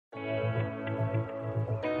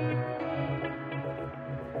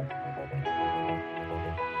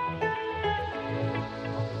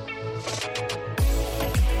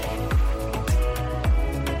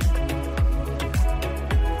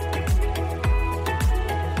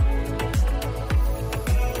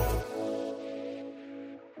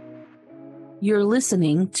You're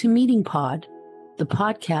listening to Meeting Pod, the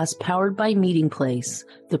podcast powered by Meeting Place,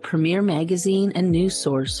 the premier magazine and news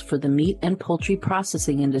source for the meat and poultry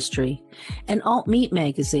processing industry, and Alt Meat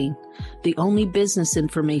Magazine, the only business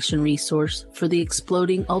information resource for the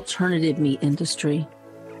exploding alternative meat industry.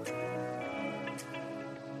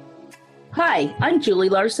 Hi, I'm Julie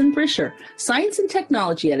Larson-Brisher, Science and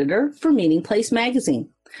Technology Editor for Meeting Place Magazine.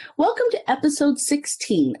 Welcome to episode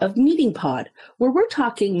 16 of Meeting Pod, where we're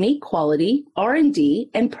talking meat quality, R&D,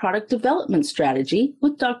 and product development strategy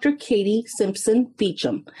with Dr. Katie Simpson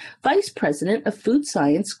Beecham, Vice President of Food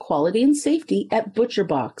Science, Quality, and Safety at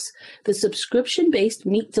ButcherBox, the subscription-based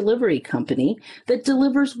meat delivery company that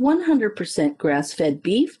delivers 100% grass-fed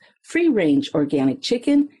beef, free-range organic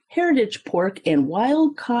chicken, heritage pork, and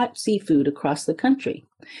wild-caught seafood across the country.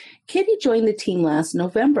 Katie joined the team last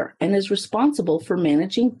November and is responsible for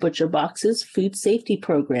managing ButcherBox's food safety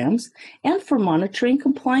programs and for monitoring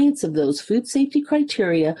compliance of those food safety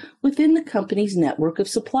criteria within the company's network of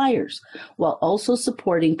suppliers, while also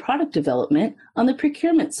supporting product development on the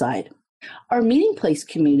procurement side. Our Meeting Place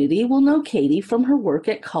community will know Katie from her work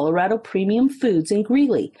at Colorado Premium Foods in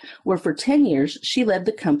Greeley, where for 10 years she led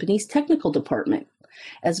the company's technical department.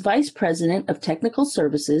 As Vice President of Technical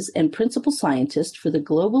Services and Principal Scientist for the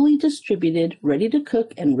globally distributed,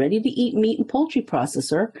 ready-to-cook and ready-to-eat meat and poultry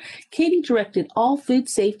processor, Katie directed all food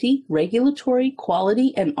safety, regulatory,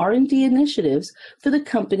 quality, and R&D initiatives for the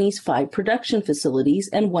company's 5 production facilities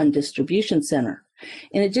and 1 distribution center.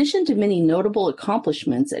 In addition to many notable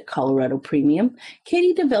accomplishments at Colorado Premium,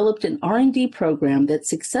 Katie developed an R&D program that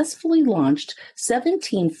successfully launched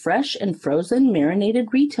 17 fresh and frozen marinated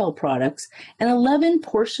retail products and 11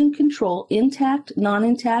 portion control intact,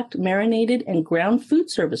 non-intact, marinated, and ground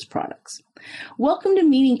food service products. Welcome to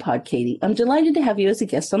Meeting Pod, Katie. I'm delighted to have you as a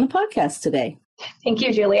guest on the podcast today. Thank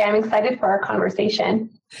you, Julie. I'm excited for our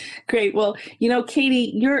conversation. Great. Well,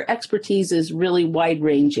 Katie, your expertise is really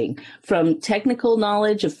wide-ranging, from technical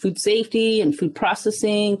knowledge of food safety and food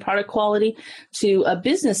processing, product quality, to a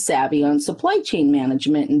business savvy on supply chain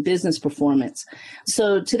management and business performance.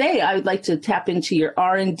 So today, I would like to tap into your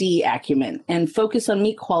R&D acumen and focus on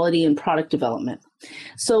meat quality and product development.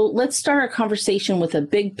 So let's start our conversation with a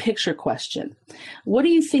big picture question. What do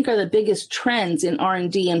you think are the biggest trends in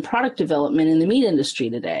R&D and product development in the meat industry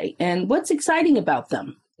today? And what's exciting about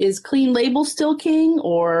them? Is clean label still king,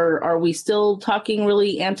 or are we still talking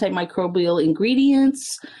really antimicrobial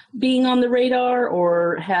ingredients being on the radar,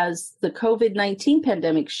 or has the COVID-19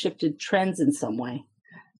 pandemic shifted trends in some way?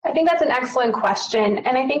 I think that's an excellent question.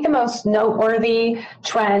 And I think the most noteworthy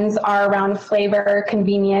trends are around flavor,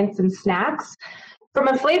 convenience, and snacks. From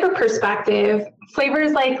a flavor perspective,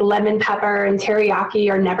 flavors like lemon pepper and teriyaki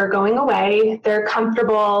are never going away. They're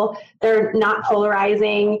comfortable, they're not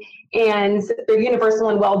polarizing, and they're universal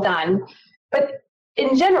and well done. But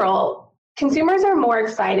in general, consumers are more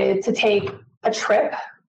excited to take a trip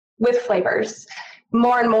with flavors.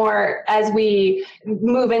 More and more as we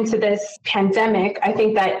move into this pandemic, I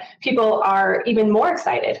think that people are even more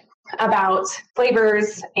excited about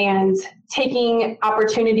flavors and taking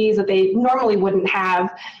opportunities that they normally wouldn't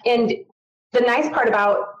have. And the nice part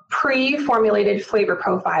about pre-formulated flavor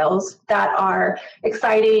profiles that are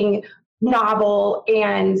exciting, novel,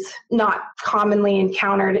 and not commonly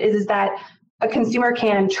encountered is that a consumer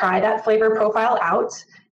can try that flavor profile out,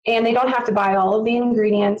 and they don't have to buy all of the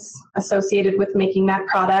ingredients associated with making that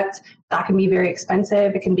product. That can be very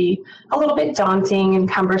expensive. It can be a little bit daunting and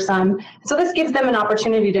cumbersome. So this gives them an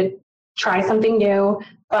opportunity to try something new,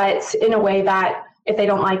 but in a way that if they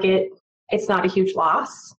don't like it, it's not a huge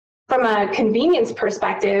loss. From a convenience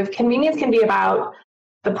perspective, convenience can be about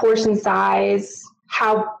the portion size,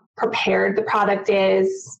 how prepared the product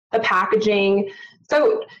is, the packaging.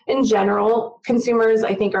 So in general, consumers,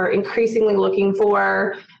 I think, are increasingly looking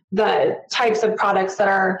for the types of products that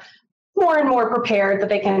are more and more prepared, that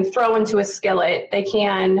they can throw into a skillet. They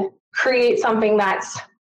can create something that's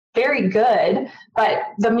very good, but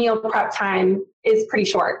the meal prep time is pretty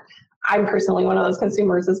short. I'm personally one of those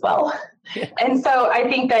consumers as well. Yeah. And so I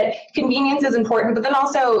think that convenience is important, but then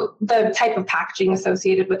also the type of packaging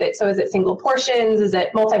associated with it. So is it single portions? Is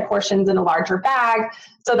it multi-portions in a larger bag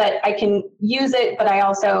so that I can use it, but I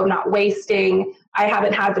also am not wasting? I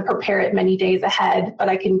haven't had to prepare it many days ahead, but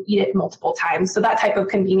I can eat it multiple times. So that type of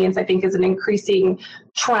convenience, I think, is an increasing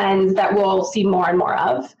trend that we'll see more and more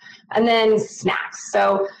of. And then snacks.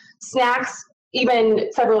 So snacks, even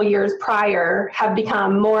several years prior, have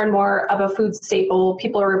become more and more of a food staple.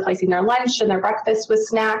 People are replacing their lunch and their breakfast with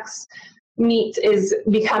snacks. meat is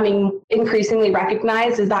becoming increasingly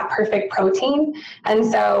recognized as that perfect protein. And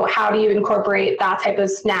so how do you incorporate that type of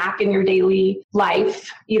snack in your daily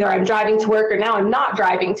life? Either I'm driving to work or now I'm not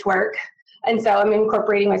driving to work. And so I'm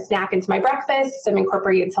incorporating my snack into my breakfast, I'm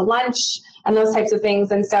incorporating it to lunch and those types of things.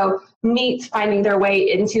 And so meat finding their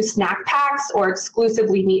way into snack packs or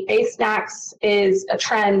exclusively meat-based snacks is a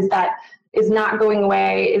trend that is not going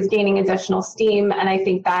away, is gaining additional steam. And I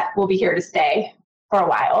think that will be here to stay for a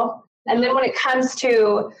while. And then when it comes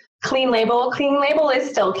to clean label is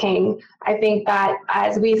still king. I think that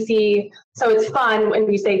as we see, so it's fun when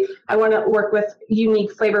we say, I want to work with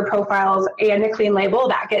unique flavor profiles and a clean label,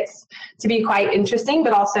 that gets to be quite interesting,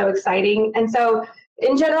 but also exciting. And so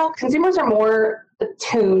in general, consumers are more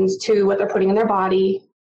attuned to what they're putting in their body.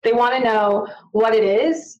 They want to know what it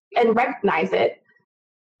is and recognize it,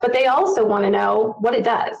 but they also want to know what it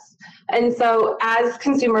does. And so as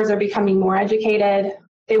consumers are becoming more educated,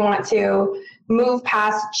 they want to move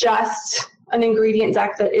past just an ingredient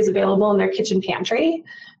deck that is available in their kitchen pantry,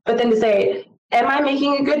 but then to say, am I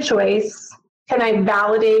making a good choice? Can I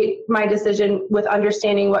validate my decision with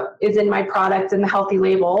understanding what is in my product and the healthy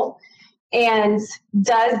label? And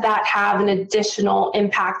does that have an additional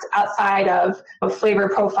impact outside of a flavor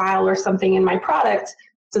profile or something in my product?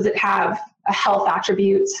 Does it have a health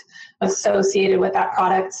attribute associated with that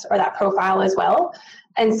product or that profile as well?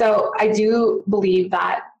 And so I do believe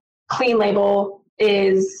that clean label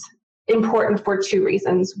is important for two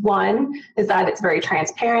reasons. One is that it's very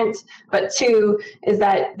transparent, but two is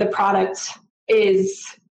that the product is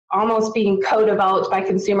almost being co-developed by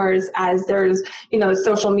consumers as there's,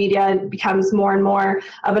 social media becomes more and more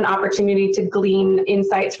of an opportunity to glean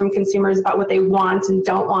insights from consumers about what they want and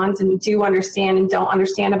don't want and do understand and don't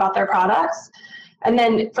understand about their products. And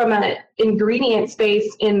then from an ingredient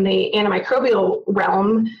space in the antimicrobial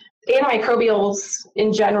realm, antimicrobials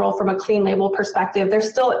in general, from a clean label perspective, they're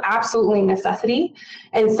still absolutely a necessity.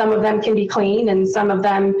 And some of them can be clean and some of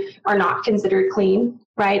them are not considered clean,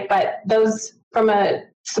 right? But those, from a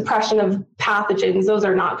suppression of pathogens, those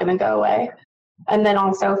are not going to go away. And then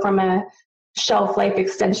also from a shelf life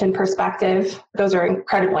extension perspective, those are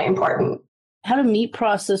incredibly important. How do meat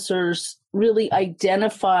processors really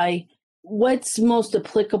identify what's most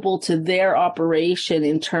applicable to their operation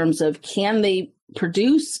in terms of, can they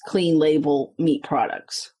produce clean label meat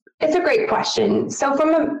products? It's a great question. So from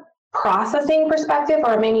a processing perspective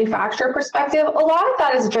or a manufacturer perspective, a lot of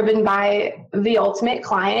that is driven by the ultimate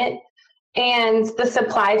client and the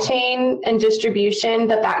supply chain and distribution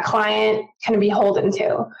that client can be beholden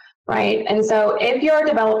to, right? And so if you're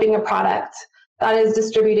developing a product that is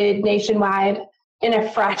distributed nationwide in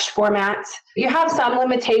a fresh format, you have some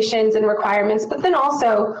limitations and requirements, but then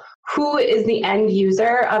also who is the end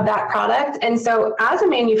user of that product. And so as a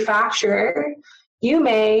manufacturer, you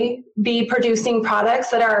may be producing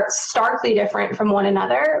products that are starkly different from one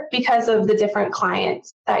another because of the different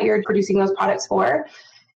clients that you're producing those products for.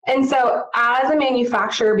 And so as a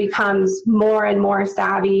manufacturer becomes more and more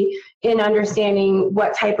savvy in understanding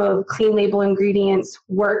what type of clean label ingredients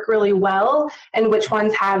work really well and which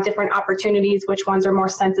ones have different opportunities, which ones are more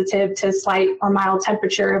sensitive to slight or mild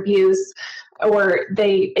temperature abuse, or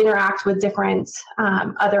they interact with different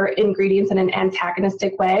other ingredients in an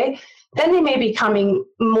antagonistic way, then they may be becoming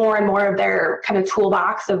more and more of their kind of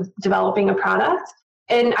toolbox of developing a product.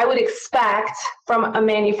 And I would expect from a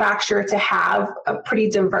manufacturer to have a pretty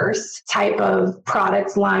diverse type of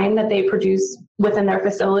product line that they produce within their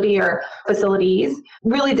facility or facilities,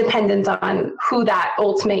 really dependent on who that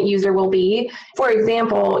ultimate user will be. For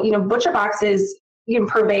example, butcher boxes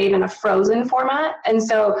pervade in a frozen format. And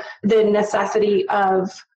so the necessity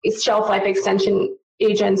of shelf life extension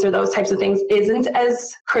agents or those types of things isn't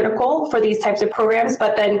as critical for these types of programs.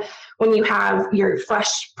 But then when you have your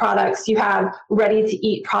fresh products, you have ready to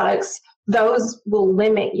eat products, those will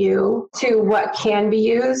limit you to what can be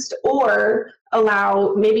used or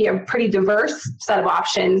allow maybe a pretty diverse set of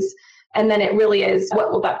options. And then it really is,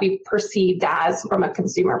 what will that be perceived as from a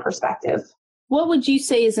consumer perspective? What would you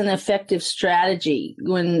say is an effective strategy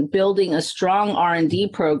when building a strong R&D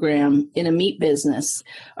program in a meat business?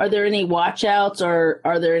 Are there any watch-outs or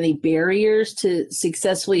are there any barriers to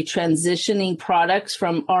successfully transitioning products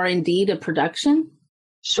from R&D to production?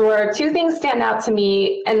 Sure. Two things stand out to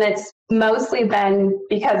me, and that's mostly been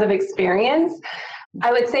because of experience.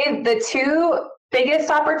 I would say the two biggest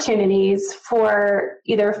opportunities for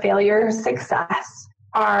either failure or success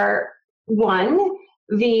are, one,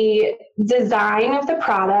 the design of the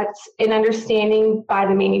product and understanding by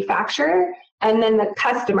the manufacturer, and then the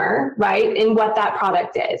customer, right, in what that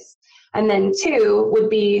product is. And then two would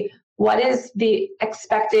be, what is the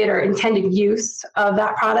expected or intended use of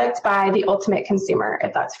that product by the ultimate consumer,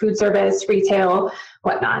 if that's food service, retail,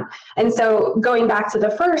 whatnot. And so going back to the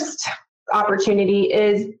first opportunity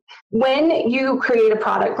is when you create a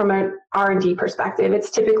product from an R&D perspective, it's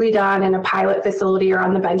typically done in a pilot facility or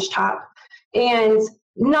on the bench top. And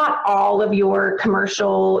not all of your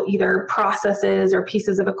commercial either processes or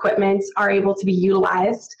pieces of equipment are able to be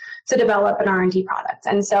utilized to develop an R&D product.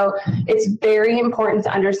 And so it's very important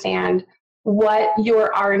to understand what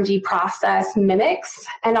your R&D process mimics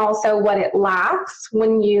and also what it lacks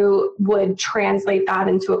when you would translate that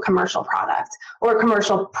into a commercial product or a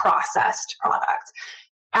commercial processed product.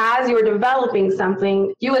 As you're developing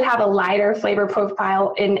something, you would have a lighter flavor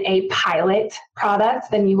profile in a pilot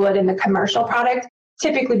product than you would in the commercial product,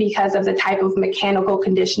 typically because of the type of mechanical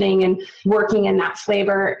conditioning and working in that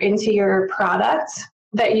flavor into your product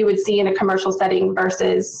that you would see in a commercial setting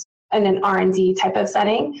versus in an R&D type of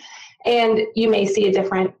setting. And you may see a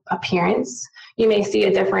different appearance. You may see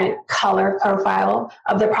a different color profile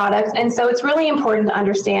of the product. And so it's really important to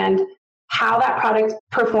understand how that product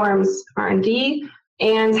performs R&D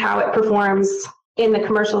and how it performs in the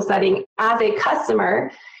commercial setting. As a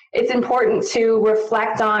customer, it's important to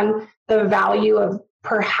reflect on the value of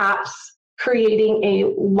perhaps creating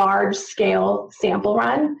a large scale sample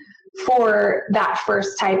run for that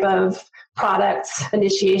first type of product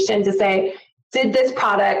initiation to say, did this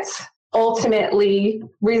product ultimately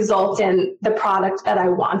result in the product that I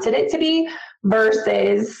wanted it to be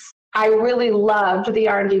versus I really loved the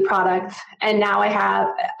R&D product and now I have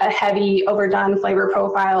a heavy overdone flavor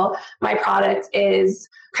profile. My product is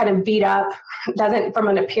kind of beat up, doesn't from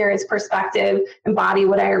an appearance perspective embody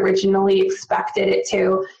what I originally expected it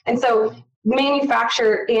to. And so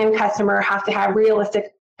manufacturer and customer have to have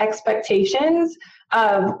realistic expectations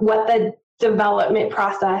of what the development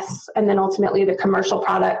process and then ultimately the commercial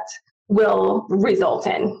product will result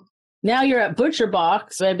in. Now you're at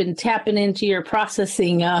ButcherBox. I've been tapping into your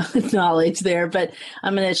processing knowledge there, but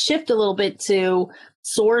I'm going to shift a little bit to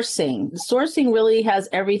sourcing. Sourcing really has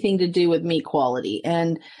everything to do with meat quality.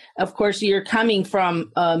 And of course, you're coming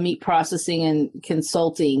from meat processing and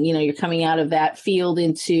consulting. You know, you're coming out of that field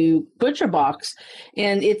into ButcherBox,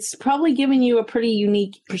 and it's probably given you a pretty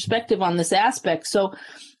unique perspective on this aspect. So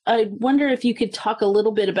I wonder if you could talk a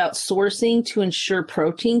little bit about sourcing to ensure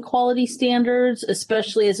protein quality standards,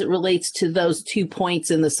 especially as it relates to those 2 points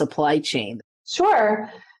in the supply chain. Sure.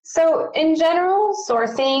 So in general,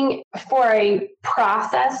 sourcing for a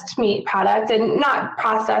processed meat product, and not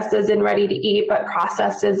processed as in ready to eat, but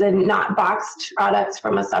processed as in not boxed products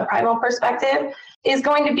from a subprimal perspective, is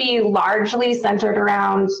going to be largely centered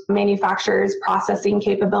around manufacturers' processing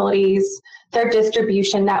capabilities, their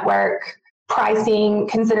distribution network, pricing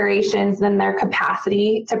considerations, and their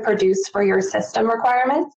capacity to produce for your system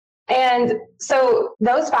requirements. And so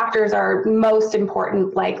those factors are most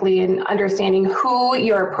important likely in understanding who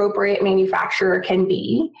your appropriate manufacturer can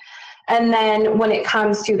be. And then when it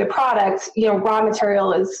comes to the product, you know, raw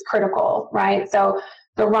material is critical, right? So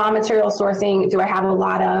the raw material sourcing, do I have a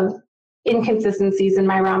lot of inconsistencies in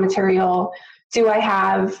my raw material? Do I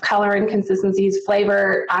have color inconsistencies,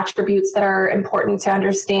 flavor attributes that are important to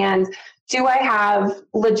understand? Do I have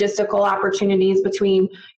logistical opportunities between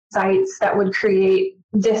sites that would create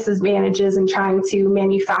disadvantages in trying to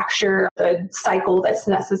manufacture the cycle that's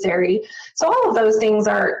necessary? So all of those things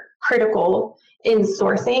are critical in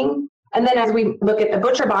sourcing. And then as we look at the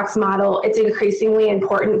ButcherBox model, it's increasingly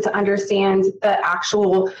important to understand the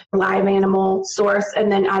actual live animal source, and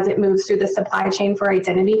then as it moves through the supply chain for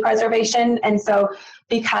identity preservation. And so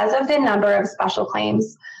because of the number of special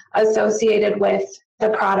claims associated with the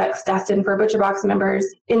products destined for ButcherBox members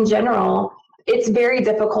in general, it's very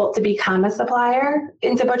difficult to become a supplier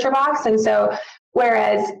into ButcherBox. And so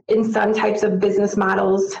whereas in some types of business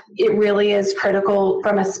models, it really is critical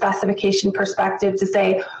from a specification perspective to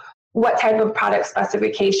say what type of product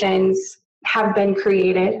specifications have been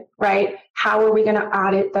created, right? How are we going to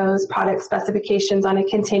audit those product specifications on a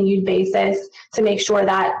continued basis to make sure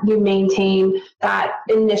that you maintain that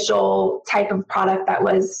initial type of product that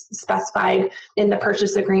was specified in the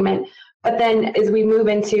purchase agreement? But then as we move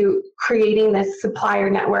into creating this supplier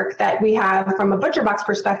network that we have from a ButcherBox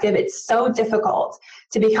perspective, it's so difficult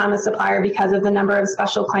to become a supplier because of the number of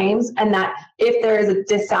special claims, and that if there is a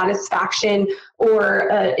dissatisfaction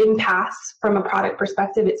or an impasse from a product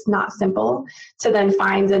perspective, it's not simple to then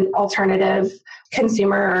find an alternative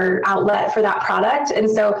consumer or outlet for that product. And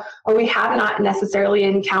so what we have not necessarily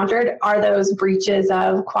encountered are those breaches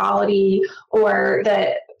of quality or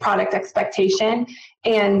the product expectation.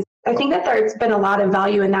 And I think that there's been a lot of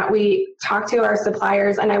value in that. We talk to our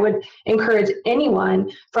suppliers, and I would encourage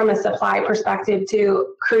anyone from a supply perspective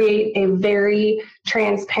to create a very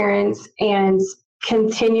transparent and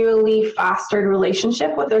continually fostered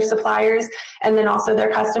relationship with their suppliers and then also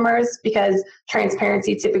their customers, because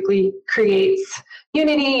transparency typically creates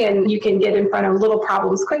unity and you can get in front of little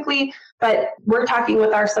problems quickly. But we're talking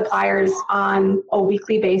with our suppliers on a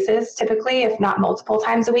weekly basis, typically, if not multiple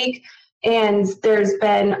times a week. And there's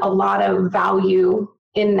been a lot of value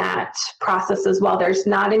in that process as well. There's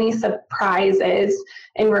not any surprises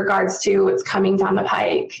in regards to what's coming down the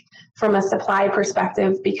pike from a supply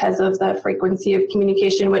perspective because of the frequency of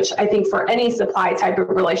communication, which I think for any supply type of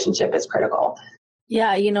relationship is critical.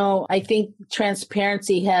 Yeah, I think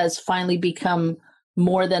transparency has finally become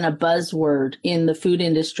more than a buzzword in the food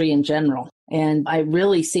industry in general. And I'm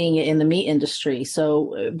really seeing it in the meat industry.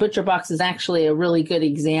 So ButcherBox is actually a really good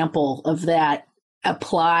example of that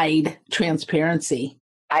applied transparency.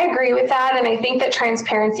 I agree with that. And I think that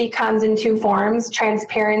transparency comes in two forms.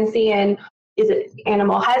 Transparency in, is it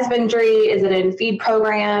animal husbandry? Is it in feed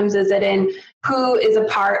programs? Is it in who is a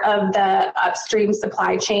part of the upstream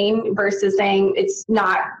supply chain versus saying it's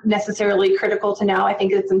not necessarily critical to know. I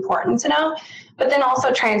think it's important to know. But then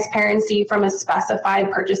also transparency from a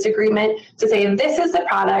specified purchase agreement to say, this is the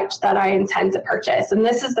product that I intend to purchase, and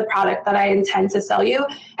this is the product that I intend to sell you.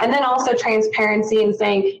 And then also transparency in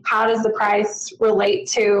saying, how does the price relate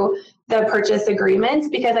to the purchase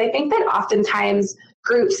agreement? Because I think that oftentimes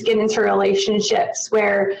groups get into relationships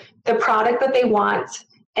where the product that they want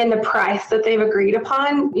and the price that they've agreed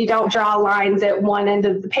upon, you don't draw lines at one end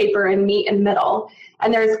of the paper and meet in the middle.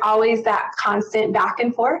 And there's always that constant back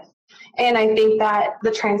and forth. And I think that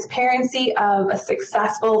the transparency of a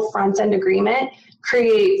successful front-end agreement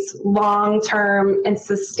creates long-term and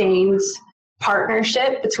sustained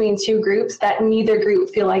partnership between two groups that neither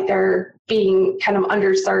group feel like they're being kind of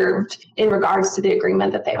underserved in regards to the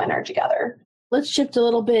agreement that they've entered together. Let's shift a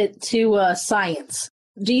little bit to science.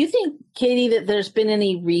 Do you think, Katie, that there's been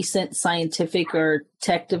any recent scientific or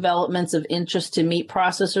tech developments of interest to meat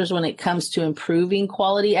processors when it comes to improving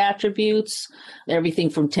quality attributes, everything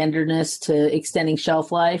from tenderness to extending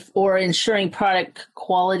shelf life, or ensuring product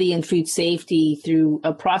quality and food safety through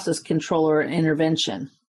a process control or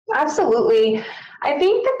intervention? Absolutely. I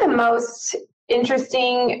think that the most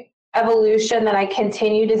interesting evolution that I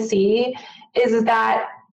continue to see is that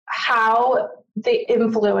how the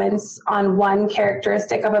influence on one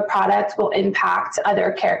characteristic of a product will impact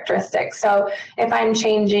other characteristics. So if I'm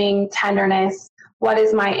changing tenderness, what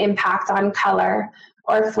is my impact on color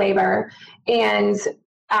or flavor? And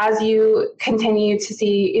as you continue to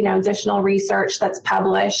see, additional research that's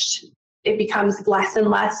published, it becomes less and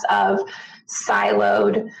less of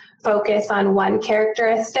siloed focus on one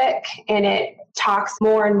characteristic, and it talks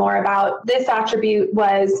more and more about this attribute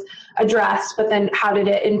was addressed, but then how did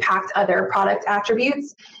it impact other product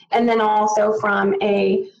attributes? And then also from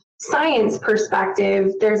a science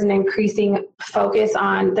perspective, there's an increasing focus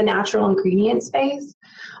on the natural ingredient space.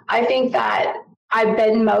 I think that I've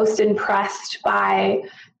been most impressed by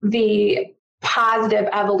the positive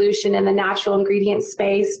evolution in the natural ingredient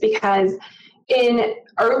space, because in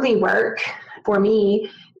early work for me,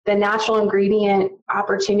 the natural ingredient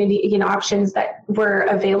options that were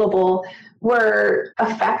available were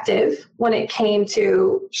effective when it came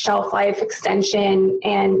to shelf life extension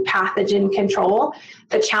and pathogen control.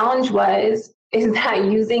 The challenge is that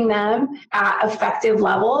using them at effective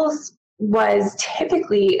levels was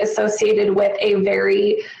typically associated with a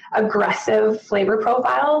very aggressive flavor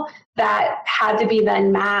profile that had to be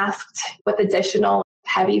then masked with additional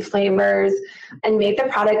heavy flavors and made the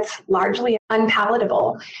product largely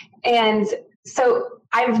unpalatable. And so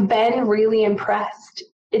I've been really impressed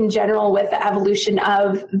in general with the evolution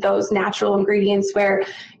of those natural ingredients where,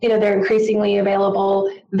 they're increasingly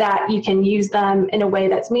available, that you can use them in a way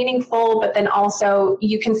that's meaningful, but then also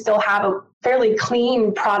you can still have a fairly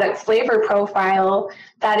clean product flavor profile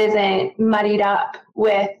that isn't muddied up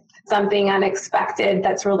with something unexpected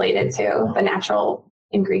that's related to the natural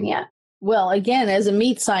ingredient. Well, again, as a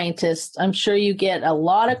meat scientist, I'm sure you get a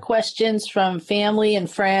lot of questions from family and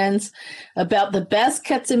friends about the best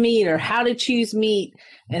cuts of meat or how to choose meat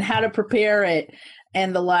and how to prepare it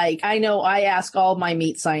and the like. I know I ask all my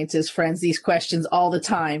meat scientist friends these questions all the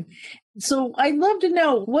time. So I'd love to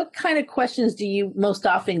know, what kind of questions do you most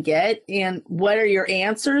often get, and what are your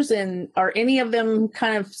answers, and are any of them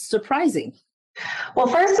kind of surprising? Well,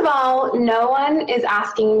 first of all, no one is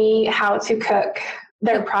asking me how to cook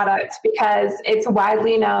their product because it's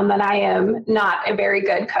widely known that I am not a very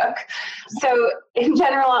good cook. So in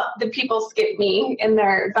general, the people skip me in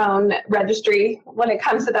their phone registry when it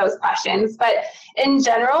comes to those questions. But in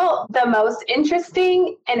general, the most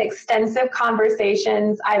interesting and extensive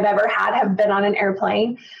conversations I've ever had have been on an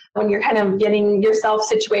airplane, when you're kind of getting yourself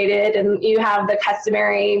situated and you have the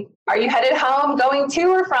customary, are you headed home, going to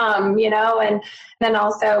or from, and then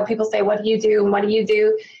also people say, what do you do? And what do you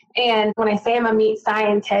do? And when I say I'm a meat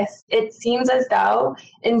scientist, it seems as though,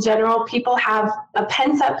 in general, people have a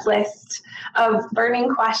pent-up list of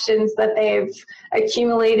burning questions that they've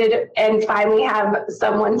accumulated and finally have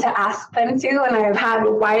someone to ask them to. And I've had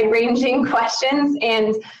wide-ranging questions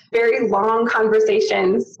and very long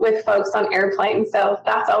conversations with folks on airplanes. So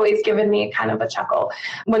that's always given me kind of a chuckle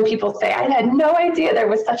when people say, I had no idea there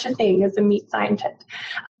was such a thing as a meat scientist.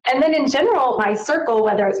 And then in general, my circle,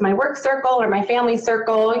 whether it's my work circle or my family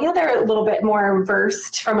circle, they're a little bit more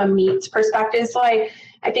versed from a meat perspective. So I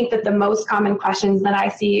think that the most common questions that I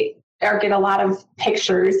see or get a lot of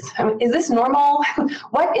pictures. Is this normal?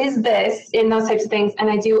 What is this? In those types of things. And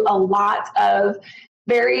I do a lot of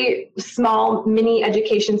very small mini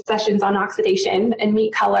education sessions on oxidation and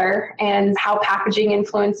meat color and how packaging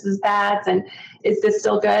influences that. And is this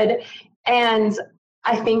still good? And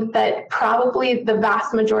I think that probably the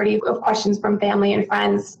vast majority of questions from family and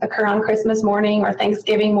friends occur on Christmas morning or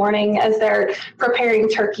Thanksgiving morning as they're preparing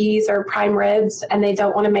turkeys or prime ribs and they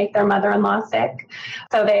don't want to make their mother-in-law sick.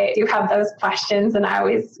 So they do have those questions and I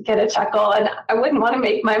always get a chuckle, and I wouldn't want to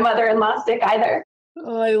make my mother-in-law sick either.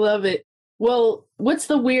 Oh, I love it. Well, what's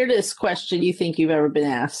the weirdest question you think you've ever been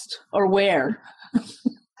asked, or where?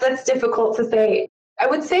 That's difficult to say. I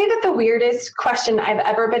would say that the weirdest question I've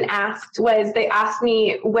ever been asked was they asked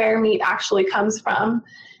me where meat actually comes from.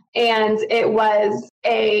 And it was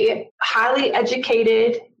a highly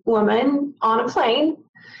educated woman on a plane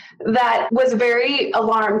that was very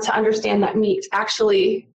alarmed to understand that meat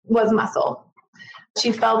actually was muscle.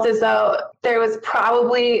 She felt as though there was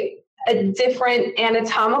probably a different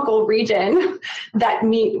anatomical region that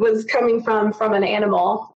meat was coming from an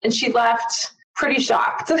animal. And she left pretty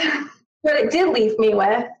shocked. What it did leave me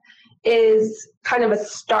with is kind of a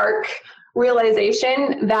stark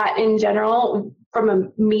realization that in general, from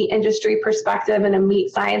a meat industry perspective and a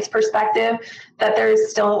meat science perspective, that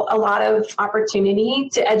there's still a lot of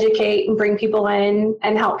opportunity to educate and bring people in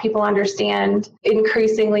and help people understand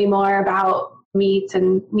increasingly more about meat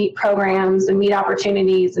and meat programs and meat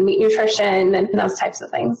opportunities and meat nutrition and those types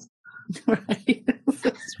of things. Right.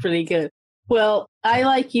 That's pretty good. Well, I,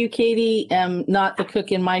 like you, Katie, am not the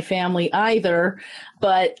cook in my family either,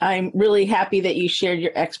 but I'm really happy that you shared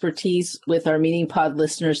your expertise with our Meeting Pod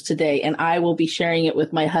listeners today, and I will be sharing it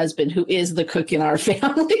with my husband, who is the cook in our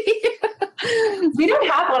family. We don't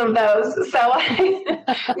have one of those, so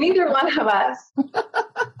neither one of us.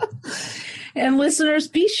 And listeners,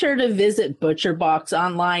 be sure to visit ButcherBox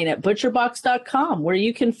online at butcherbox.com, where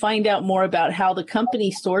you can find out more about how the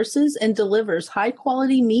company sources and delivers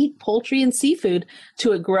high-quality meat, poultry, and seafood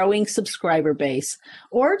to a growing subscriber base,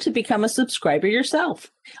 or to become a subscriber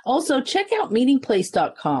yourself. Also, check out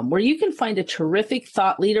meetingplace.com, where you can find a terrific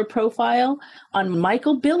thought leader profile on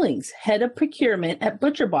Michael Billings, head of procurement at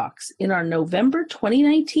ButcherBox, in our November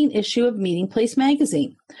 2019 issue of Meeting Place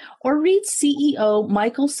magazine. Or read CEO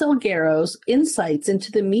Michael Salguero's insights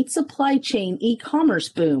into the meat supply chain e-commerce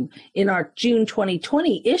boom in our June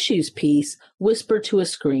 2020 issues piece, Whisper to a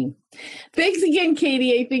Screen. Thanks again,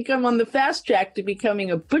 Katie. I think I'm on the fast track to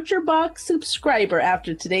becoming a ButcherBox subscriber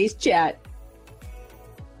after today's chat.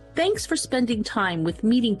 Thanks for spending time with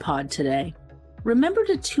Meeting Pod today. Remember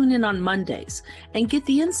to tune in on Mondays and get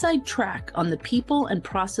the inside track on the people and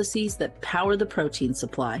processes that power the protein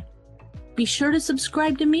supply. Be sure to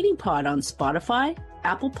subscribe to Meeting Pod on Spotify,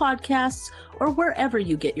 Apple Podcasts, or wherever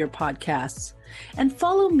you get your podcasts. And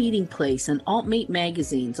follow Meeting Place and AltMate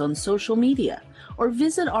magazines on social media, or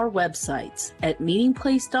visit our websites at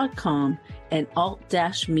meetingplace.com and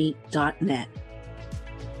alt-meat.net.